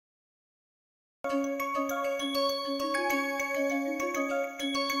Namaste.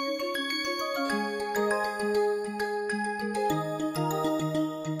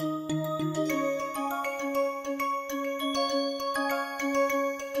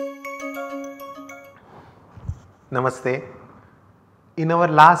 In our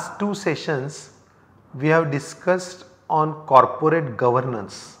last two sessions, we have discussed on corporate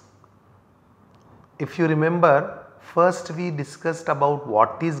governance. If you remember, first we discussed about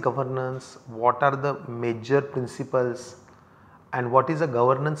what is governance, what are the major principles, and what is a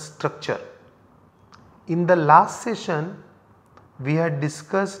governance structure. In the last session, we had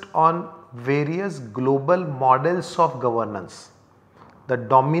discussed on various global models of governance. The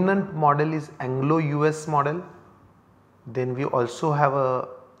dominant model is Anglo-US model. Then we also have a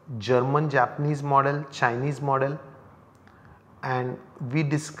German-Japanese model, Chinese model, and we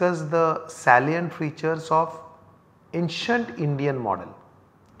discussed the salient features of ancient Indian model.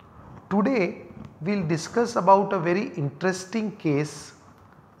 Today we will discuss about a very interesting case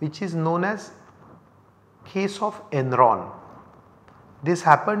which is known as case of Enron. This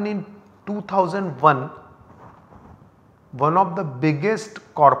happened in 2001, one of the biggest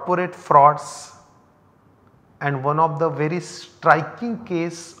corporate frauds and one of the very striking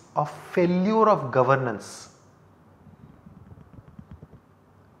case of failure of governance.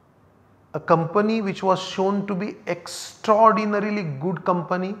 A company which was shown to be extraordinarily good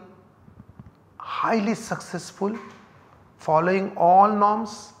company, highly successful, following all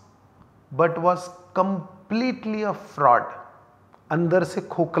norms, but was completely a fraud. अंदर से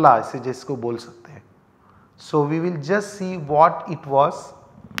खोखला ऐसे जिसको बोल सकते हैं. So we will just see what it was.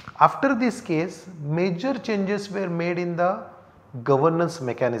 After this case, major changes were made in the governance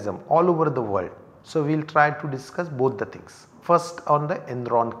mechanism all over the world. So we will try to discuss both the things. First on the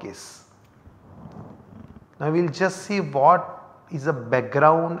Enron case. Now we will just see what is the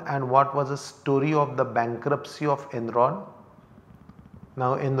background and what was the story of the bankruptcy of Enron.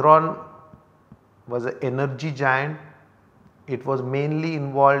 Now Enron was an energy giant. It was mainly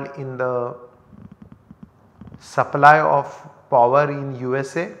involved in the supply of power in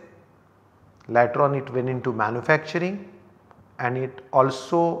USA. Later on it went into manufacturing and it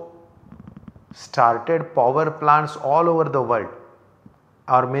also started power plants all over the world,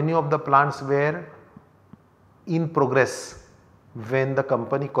 or many of the plants were in progress when the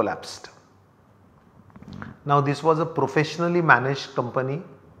company collapsed. Now this was a professionally managed company,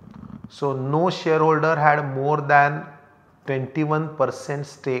 so no shareholder had more than 21%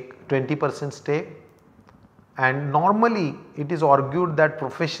 stake, 20% stake. And normally it is argued that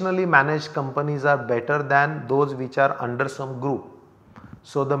professionally managed companies are better than those which are under some group.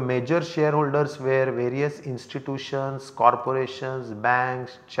 So the major shareholders were various institutions, corporations,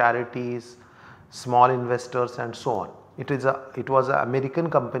 banks, charities, small investors and so on. It was an American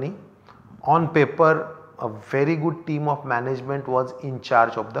company. On paper, a very good team of management was in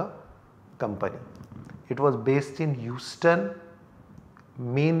charge of the company. It was based in Houston,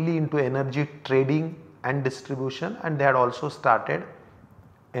 mainly into energy trading and distribution, and they had also started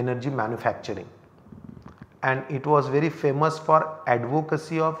energy manufacturing, and it was very famous for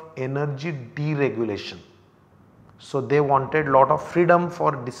advocacy of energy deregulation. So they wanted lot of freedom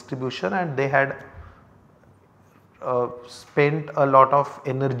for distribution and they had spent a lot of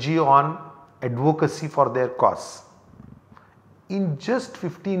energy on advocacy for their cause. In just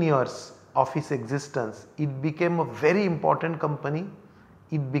 15 years of its existence, it became a very important company.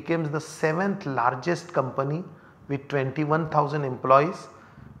 It became the 7th largest company with 21,000 employees,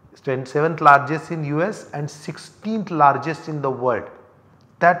 7th largest in US and 16th largest in the world.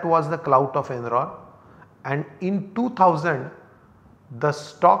 That was the clout of Enron, and in 2000 the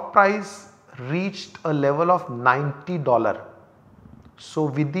stock price reached a level of $90. So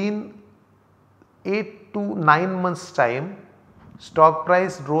within 8 to 9 months time, stock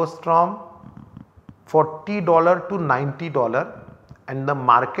price rose from $40 to $90 and the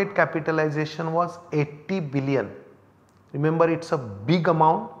market capitalization was 80 billion. Remember, it is a big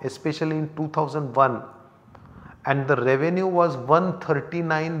amount, especially in 2001, and the revenue was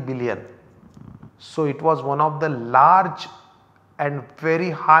 139 billion. So it was one of the large and very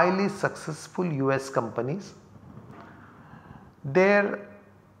highly successful US companies. Their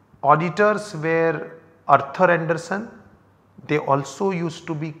auditors were Arthur Andersen. They also used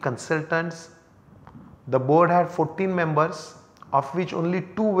to be consultants. The board had 14 members, of which only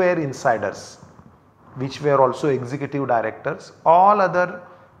 2 were insiders, which were also executive directors. All other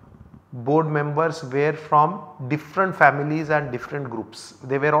board members were from different families and different groups.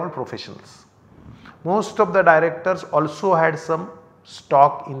 They were all professionals. Most of the directors also had some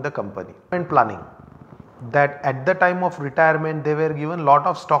stock in the company. And planning that at the time of retirement they were given lot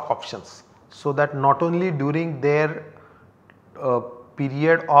of stock options. so that not only during their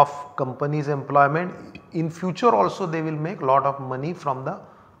period of company's employment, in future also they will make lot of money from the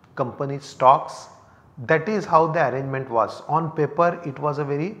company's stocks. That is how the arrangement was. On paper it was a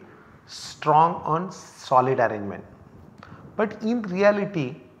very strong and solid arrangement, but in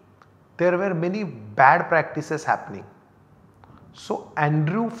reality there were many bad practices happening. So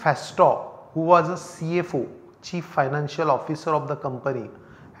Andrew Fastow, who was a CFO, Chief Financial Officer of the company,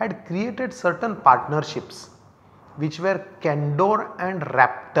 had created certain partnerships which were Candor and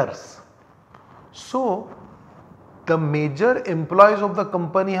Raptors. So the major employees of the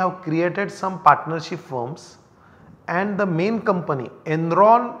company have created some partnership firms, and the main company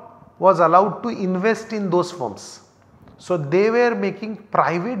Enron was allowed to invest in those firms. So they were making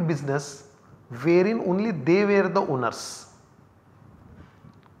private business wherein only they were the owners.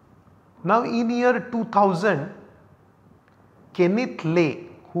 Now in year 2000, Kenneth Lay,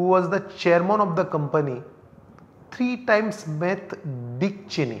 who was the chairman of the company, 3 times met Dick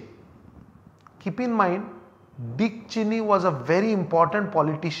Cheney. Keep in mind, Dick Cheney was a very important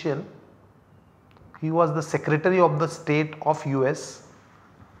politician. He was the Secretary of the State of US,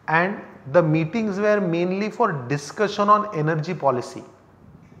 and the meetings were mainly for discussion on energy policy.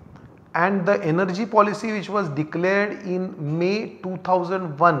 And the energy policy which was declared in May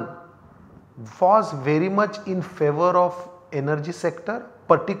 2001 was very much in favor of energy sector,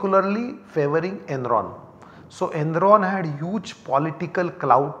 particularly favoring Enron. So Enron had huge political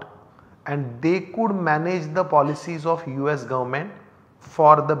clout and they could manage the policies of US government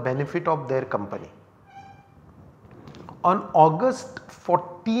for the benefit of their company. On August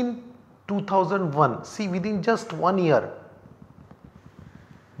 14, 2001, see, within just 1 year,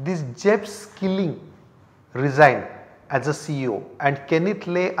 this Jeff Skilling resigned as a CEO and Kenneth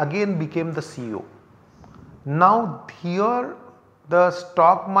Lay again became the CEO. Now here the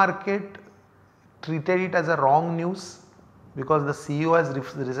stock market treated it as a wrong news because the CEO has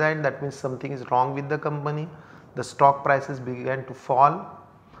resigned, that means something is wrong with the company. The stock prices began to fall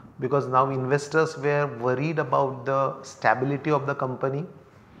because now investors were worried about the stability of the company.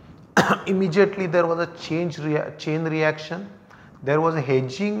 Immediately there was a chain reaction. There was a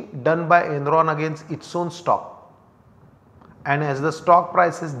hedging done by Enron against its own stock, and as the stock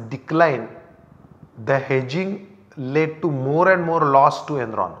prices declined, the hedging led to more and more loss to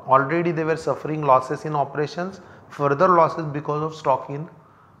Enron. Already they were suffering losses in operations, further losses because of stock in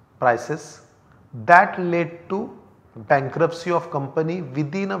prices. That led to bankruptcy of company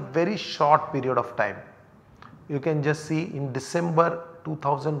within a very short period of time. You can just see in December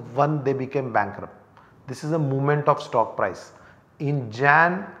 2001 they became bankrupt. This is a movement of stock price. In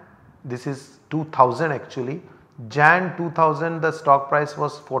Jan, this is 2000 actually, Jan 2000 the stock price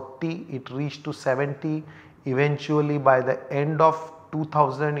was 40, it reached to 70, eventually by the end of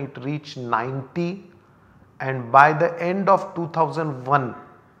 2000 it reached 90, and by the end of 2001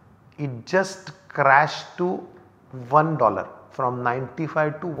 it just crashed to $1, from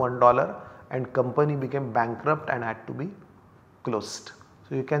 95 to $1, and company became bankrupt and had to be closed.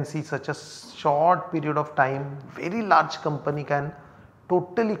 So you can see such a short period of time, very large company can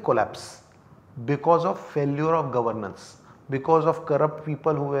totally collapse because of failure of governance, because of corrupt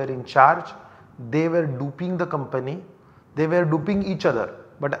people who were in charge. They were duping the company, they were duping each other,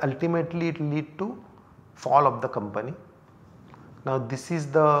 but ultimately it led to fall of the company. Now this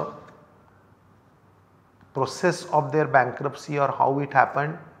is the process of their bankruptcy or how it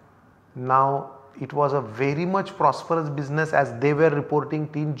happened. Now it was a very much prosperous business as they were reporting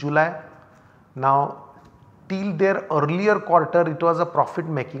till July. Now till their earlier quarter it was a profit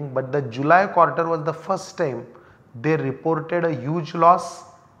making, but the July quarter was the first time they reported a huge loss.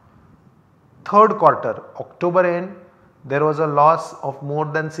 Third quarter, October end, there was a loss of more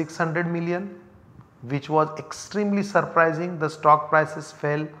than 600 million, which was extremely surprising. The stock prices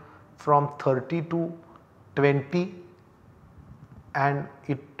fell from 30 to 20, and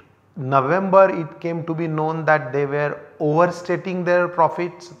November it came to be known that they were overstating their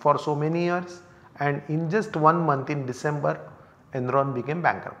profits for so many years, and in just 1 month in December Enron became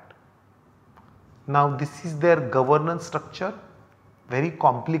bankrupt. Now this is their governance structure, very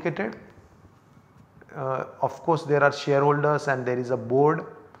complicated. Of course there are shareholders and there is a board.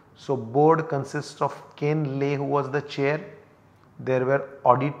 So board consists of Ken Lay, who was the chair. There were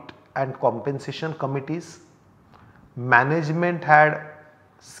audit and compensation committees. Management had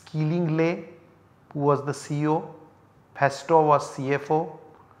Skilling Lay, who was the CEO, Fastow was CFO,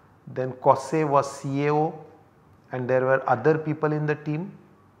 then Kose was CAO, and there were other people in the team.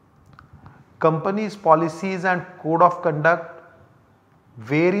 Company's policies and code of conduct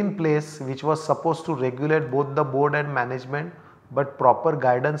were in place, which was supposed to regulate both the board and management, but proper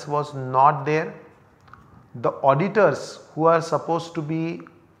guidance was not there. The auditors who are supposed to be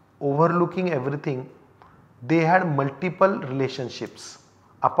overlooking everything, they had multiple relationships.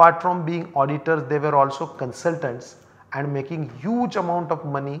 Apart from being auditors, they were also consultants and making huge amount of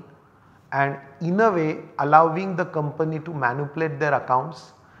money, and in a way allowing the company to manipulate their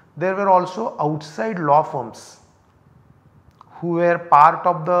accounts. There were also outside law firms who were part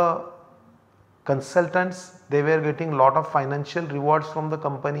of the consultants. They were getting lot of financial rewards from the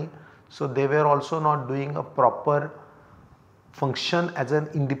company, so they were also not doing a proper function as an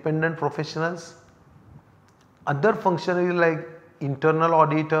independent professionals. Other functionaries like internal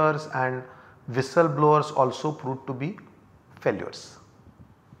auditors and whistleblowers also proved to be failures.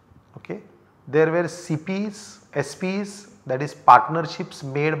 Okay. There were CPs, SPs, that is partnerships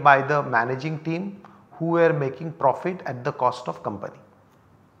made by the managing team, who were making profit at the cost of company.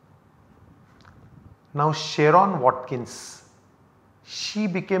 Now Sharon Watkins, she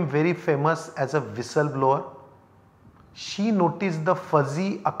became very famous as a whistleblower. She noticed the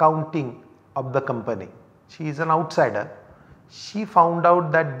fuzzy accounting of the company. She is an outsider. She found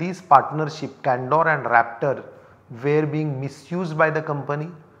out that these partnership, Candor and Raptor, were being misused by the company.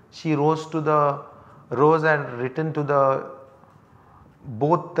 She rose and written to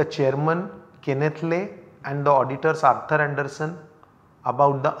both the chairman Kenneth Lay and the auditors Arthur Anderson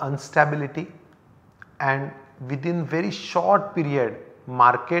about the instability, and within very short period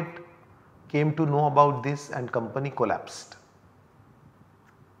market came to know about this and company collapsed.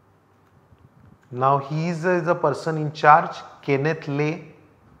 Now he is the person in charge, Kenneth Lay.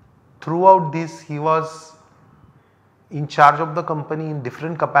 Throughout this he was in charge of the company in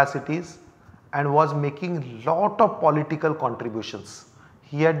different capacities and was making lot of political contributions.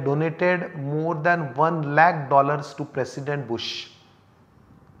 He had donated more than $1 lakh to President Bush,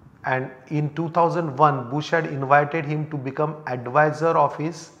 and in 2001 Bush had invited him to become advisor of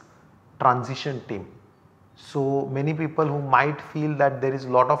his transition team. So many people who might feel that there is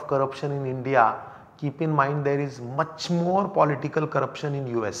lot of corruption in India, keep in mind there is much more political corruption in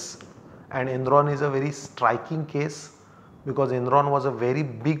US, and Enron is a very striking case because Enron was a very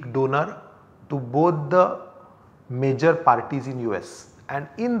big donor to both the major parties in US, and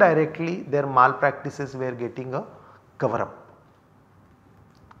indirectly their malpractices were getting a cover up.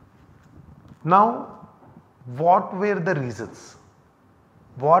 Now what were the reasons?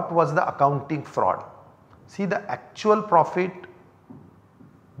 What was the accounting fraud? See, the actual profit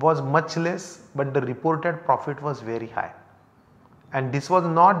was much less, but the reported profit was very high. And this was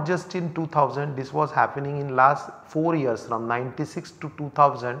not just in 2000, this was happening in last 4 years from 96 to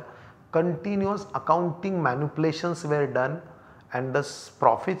 2000. Continuous accounting manipulations were done and the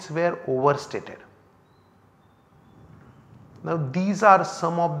profits were overstated. Now these are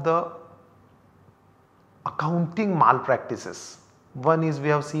some of the accounting malpractices. One is we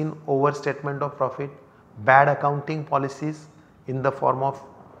have seen overstatement of profit, bad accounting policies in the form of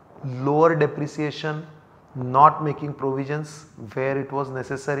lower depreciation, not making provisions where it was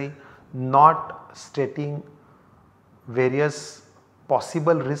necessary, not stating various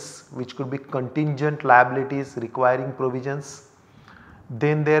possible risks which could be contingent liabilities requiring provisions.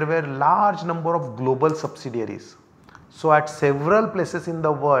 Then there were large number of global subsidiaries. So at several places in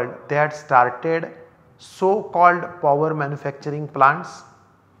the world they had started so called power manufacturing plants,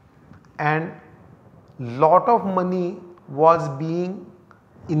 and lot of money was being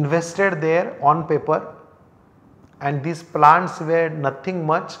invested there on paper, and these plants were nothing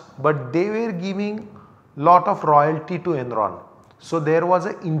much, but they were giving lot of royalty to Enron. So there was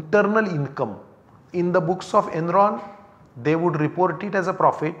an internal income. In the books of Enron they would report it as a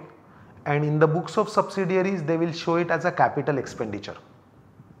profit, and in the books of subsidiaries they will show it as a capital expenditure.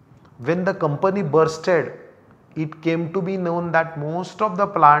 When the company bursted, it came to be known that most of the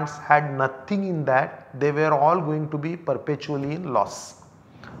plants had nothing in that, they were all going to be perpetually in loss.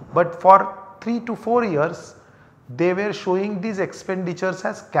 But for 3 to 4 years they were showing these expenditures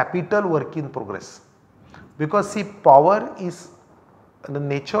as capital work in progress, because see, power is, the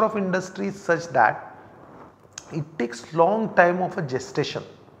nature of industry is such that it takes long time of a gestation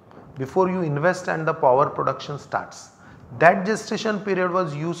before you invest and the power production starts. That gestation period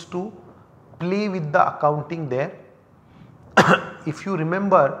was used to play with the accounting there. If you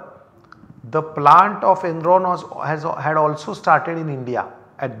remember, the plant of Enron had also started in India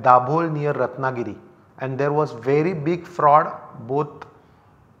at Dabhol near Ratnagiri, and there was very big fraud, both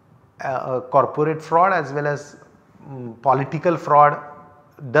corporate fraud as well as political fraud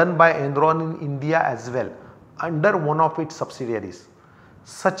done by Enron in India as well under one of its subsidiaries.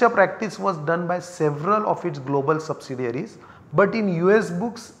 Such a practice was done by several of its global subsidiaries, but in US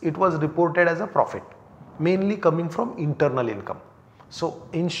books it was reported as a profit, mainly coming from internal income. So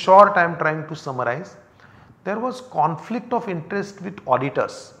in short, I am trying to summarize, there was conflict of interest with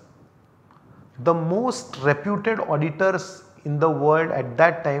auditors. The most reputed auditors in the world at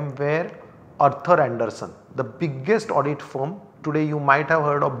that time were Arthur Andersen, the biggest audit firm. Today you might have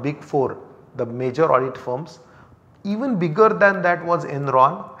heard of Big Four, the major audit firms. Even bigger than that was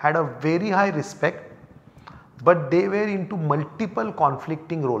Enron, had a very high respect, but they were into multiple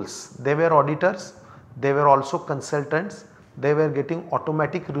conflicting roles. They were auditors, they were also consultants, they were getting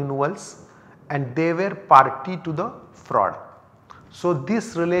automatic renewals, and they were party to the fraud. So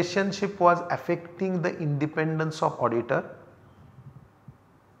this relationship was affecting the independence of auditor.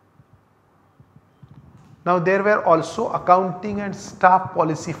 Now there were also accounting and staff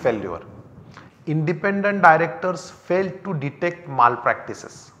policy failure. Independent directors failed to detect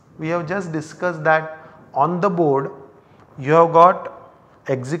malpractices. We have just discussed that on the board you have got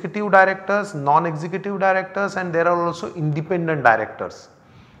executive directors, non-executive directors, and there are also independent directors.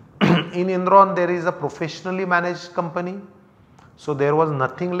 In Enron there is a professionally managed company. So there was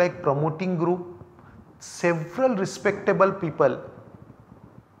nothing like promoting group. Several respectable people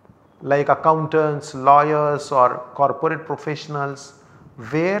like accountants, lawyers or corporate professionals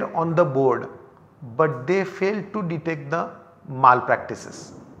were on the board, but they failed to detect the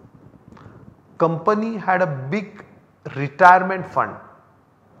malpractices. Company had a big retirement fund.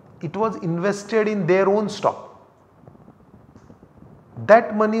 It was invested in their own stock.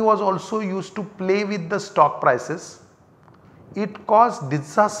 That money was also used to play with the stock prices. It caused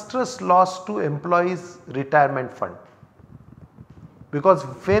disastrous loss to employees' retirement fund, because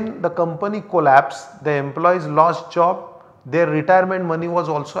when the company collapsed, the employees lost job, their retirement money was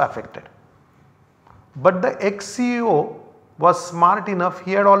also affected. But the ex-CEO was smart enough,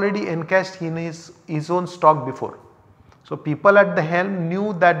 he had already encashed in his own stock before. So people at the helm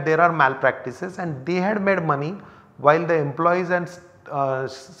knew that there are malpractices and they had made money while the employees and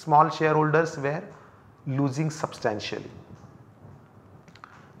small shareholders were losing substantially.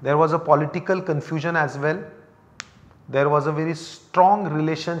 There was a political confusion as well. There was a very strong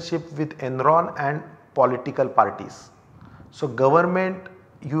relationship with Enron and political parties. So government,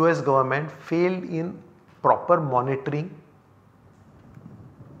 US government failed in proper monitoring.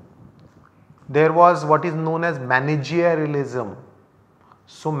 There was what is known as managerialism.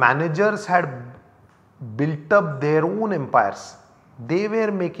 So managers had built up their own empires. They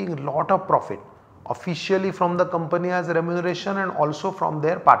were making a lot of profit officially from the company as remuneration and also from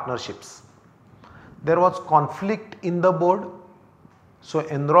their partnerships. There was conflict in the board. So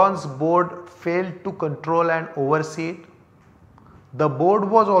Enron's board failed to control and oversee it. The board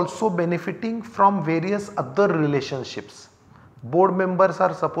was also benefiting from various other relationships. Board members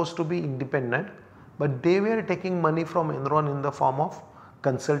are supposed to be independent, but they were taking money from Enron in the form of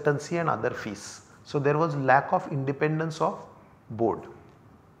consultancy and other fees. So there was lack of independence of board.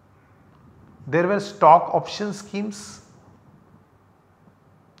 There were stock option schemes.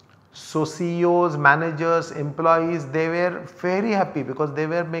 So CEOs, managers, employees, they were very happy because they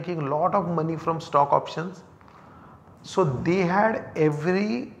were making a lot of money from stock options. So they had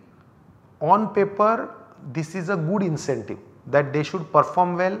on paper, this is a good incentive that they should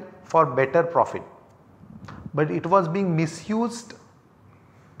perform well for better profit. But it was being misused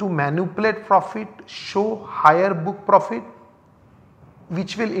to manipulate profit, show higher book profit,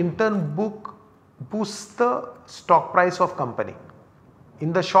 which will in turn boost the stock price of company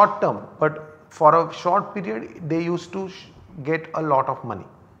in the short term, but for a short period they used to get a lot of money.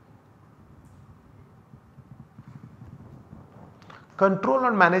 Control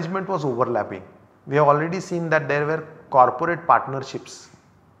and management was overlapping. We have already seen that there were corporate partnerships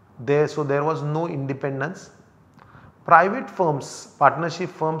there, so there was no independence. Private firms, partnership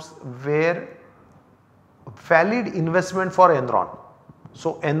firms were valid investment for Enron.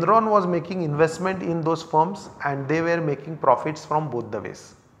 So Enron was making investment in those firms and they were making profits from both the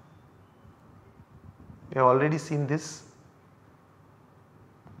ways. We have already seen this.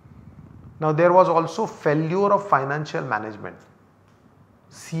 Now there was also failure of financial management.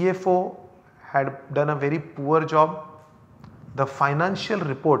 CFO had done a very poor job. The financial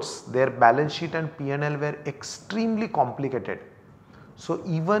reports, their balance sheet and P&L were extremely complicated. So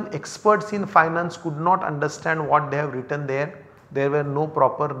even experts in finance could not understand what they have written there. There were no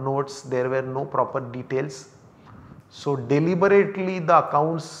proper notes, there were no proper details. So deliberately the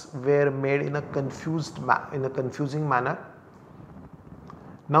accounts were made in a confusing manner.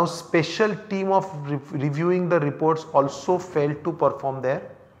 Now special team of reviewing the reports also failed to perform their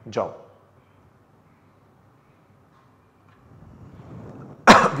job.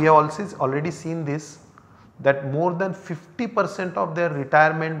 We have already seen this, that more than 50% of their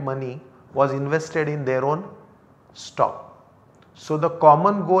retirement money was invested in their own stock. So the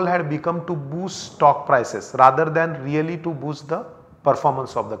common goal had become to boost stock prices rather than really to boost the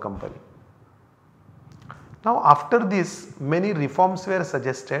performance of the company. Now after this, many reforms were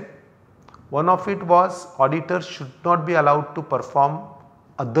suggested. One of it was auditors should not be allowed to perform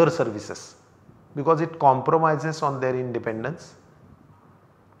other services because it compromises on their independence.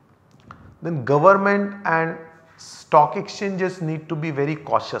 Then government and stock exchanges need to be very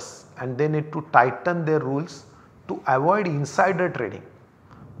cautious and they need to tighten their rules to avoid insider trading,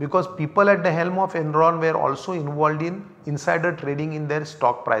 because people at the helm of Enron were also involved in insider trading in their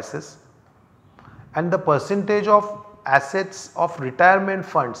stock prices, and the percentage of assets of retirement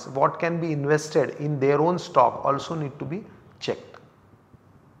funds what can be invested in their own stock also need to be checked.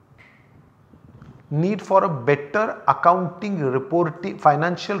 Need for a better accounting reporting,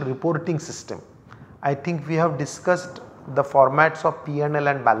 financial reporting system. I think we have discussed the formats of P&L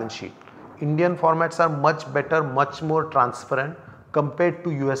and balance sheet. Indian formats are much better, much more transparent compared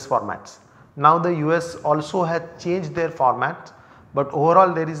to US formats. Now the US also has changed their formats, but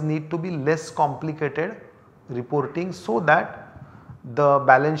overall there is need to be less complicated reporting so that the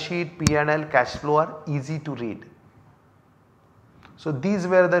balance sheet, P&L, cash flow are easy to read. So these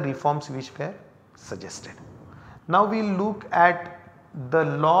were the reforms which were suggested. Now we will look at the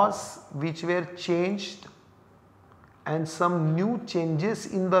laws which were changed and some new changes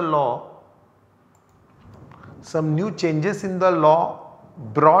in the law. Some new changes in the law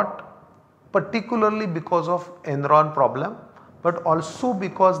brought particularly because of Enron problem, but also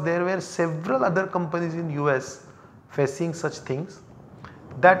because there were several other companies in US facing such things.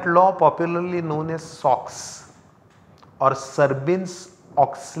 That law, popularly known as SOX or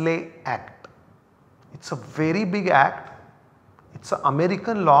Sarbanes-Oxley Act. It's a very big act. It's an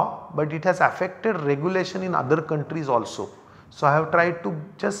American law, but it has affected regulation in other countries also. So I have tried to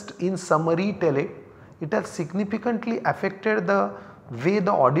just in summary tell it. It has significantly affected the way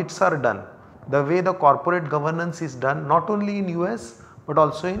the audits are done, the way the corporate governance is done, not only in US but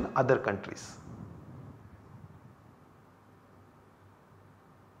also in other countries.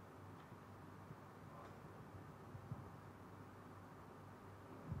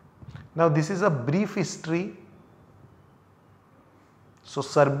 Now this is a brief history. So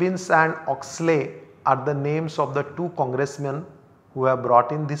Sarbanes and Oxley are the names of the two congressmen who have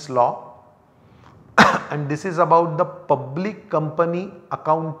brought in this law. And this is about the Public Company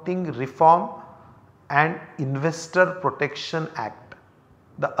Accounting Reform and Investor Protection Act.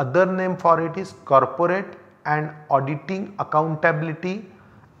 The other name for it is Corporate and Auditing Accountability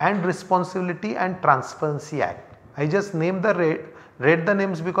and Responsibility and Transparency Act. I just named the read the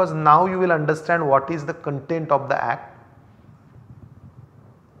names because now you will understand what is the content of the act.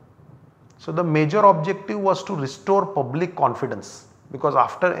 So the major objective was to restore public confidence, because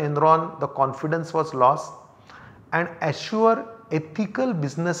after Enron the confidence was lost, and assure ethical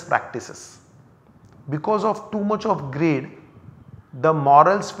business practices. Because of too much of greed, the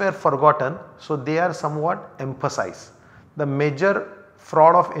morals were forgotten, so they are somewhat emphasized. The major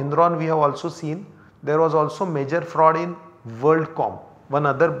fraud of Enron we have also seen. There was also major fraud in WorldCom, one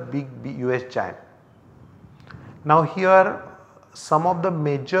other big US giant. Now here some of the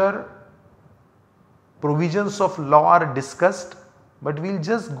major provisions of law are discussed, but we will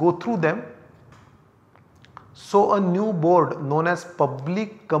just go through them. So a new board known as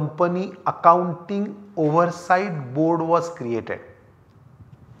Public Company Accounting Oversight Board was created.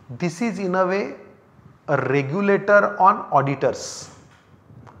 This is in a way a regulator on auditors,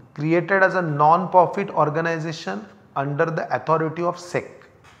 created as a non-profit organization under the authority of SEC.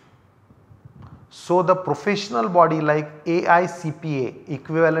 So the professional body like AICPA,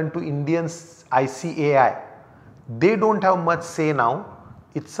 equivalent to Indian's ICAI, they do not have much say now.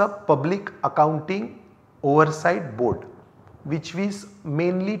 It is a Public Accounting Oversight Board, which is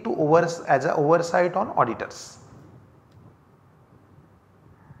mainly to as an oversight on auditors.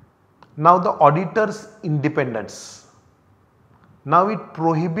 Now the auditors' independence. Now it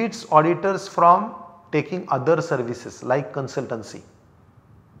prohibits auditors from taking other services like consultancy,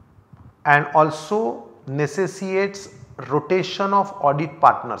 and also necessitates rotation of audit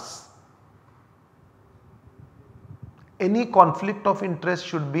partners. Any conflict of interest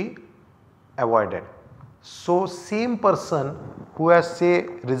should be avoided. So same person who has say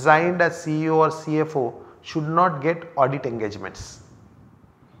resigned as CEO or CFO should not get audit engagements.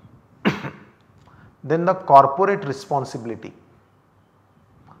 Then the corporate responsibility.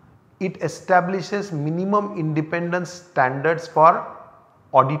 It establishes minimum independence standards for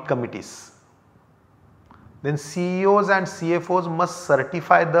audit committees. Then CEOs and CFOs must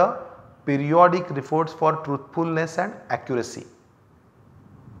certify the periodic reports for truthfulness and accuracy.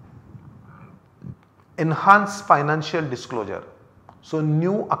 enhance financial disclosure. So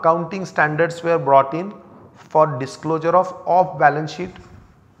new accounting standards were brought in for disclosure of off-balance sheet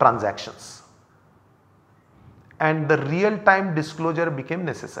transactions, and the real-time disclosure became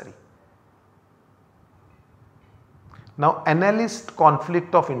necessary. Now analyst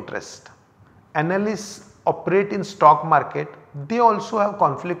conflict of interest. Analysts operate in stock market, they also have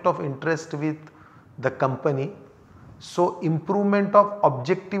conflict of interest with the company. So improvement of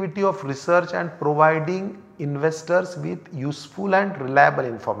objectivity of research and providing investors with useful and reliable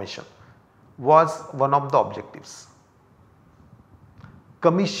information was one of the objectives.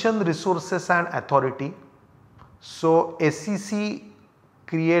 Commission resources and authority. So SEC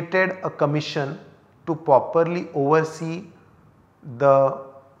created a commission to properly oversee the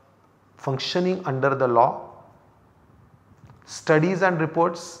functioning under the law. Studies and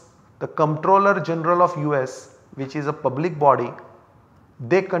reports. The Comptroller General of US, which is a public body,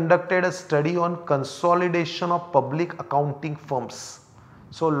 they conducted a study on consolidation of public accounting firms.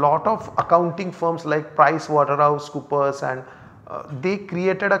 So lot of accounting firms like PricewaterhouseCoopers and they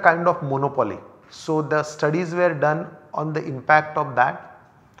created a kind of monopoly. So the studies were done on the impact of that.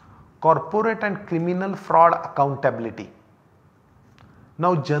 Corporate and criminal fraud accountability.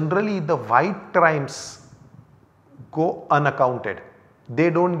 Now generally the white crimes go unaccounted, they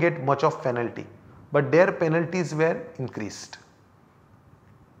do not get much of penalty, but their penalties were increased.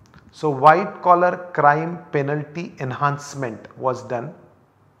 So white collar crime penalty enhancement was done.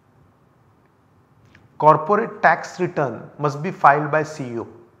 Corporate tax return must be filed by CEO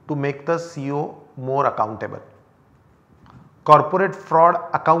to make the CEO more accountable. Corporate fraud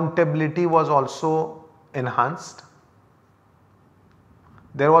accountability was also enhanced.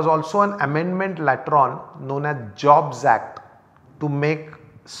 There was also an amendment later on known as Jobs Act to make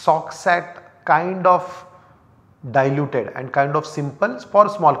SOX Act kind of diluted and kind of simple for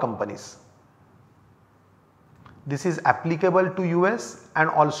small companies. This is applicable to US and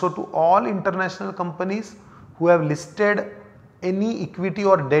also to all international companies who have listed any equity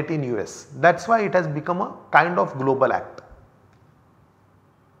or debt in US. That is why it has become a kind of global act.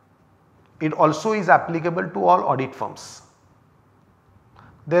 It also is applicable to all audit firms.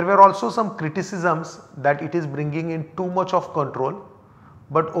 There were also some criticisms that it is bringing in too much of control,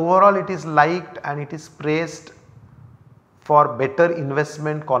 but overall it is liked and it is praised for better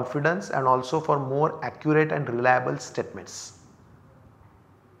investment confidence and also for more accurate and reliable statements.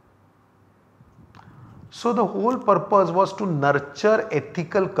 So the whole purpose was to nurture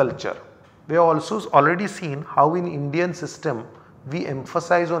ethical culture. We have also already seen how in Indian system we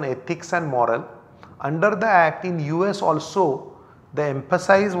emphasize on ethics and moral. Under the act in US also the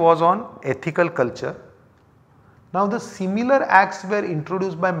emphasis was on ethical culture. Now the similar acts were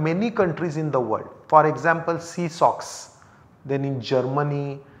introduced by many countries in the world. For example, CSOX, then in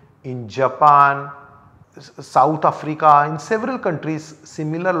Germany, in Japan, South Africa, in several countries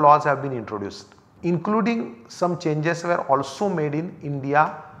similar laws have been introduced, including some changes were also made in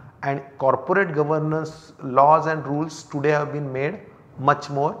India, and corporate governance laws and rules today have been made much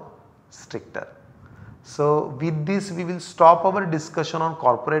more stricter. So with this we will stop our discussion on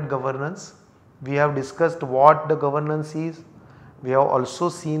corporate governance. We have discussed what the governance is. We have also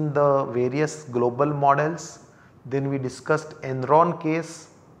seen the various global models. Then we discussed Enron case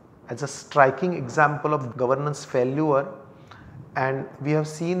as a striking example of governance failure, and we have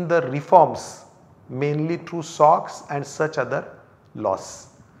seen the reforms mainly through SOX and such other laws.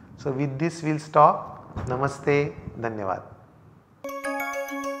 So with this we will stop. Namaste, Dhanyavad.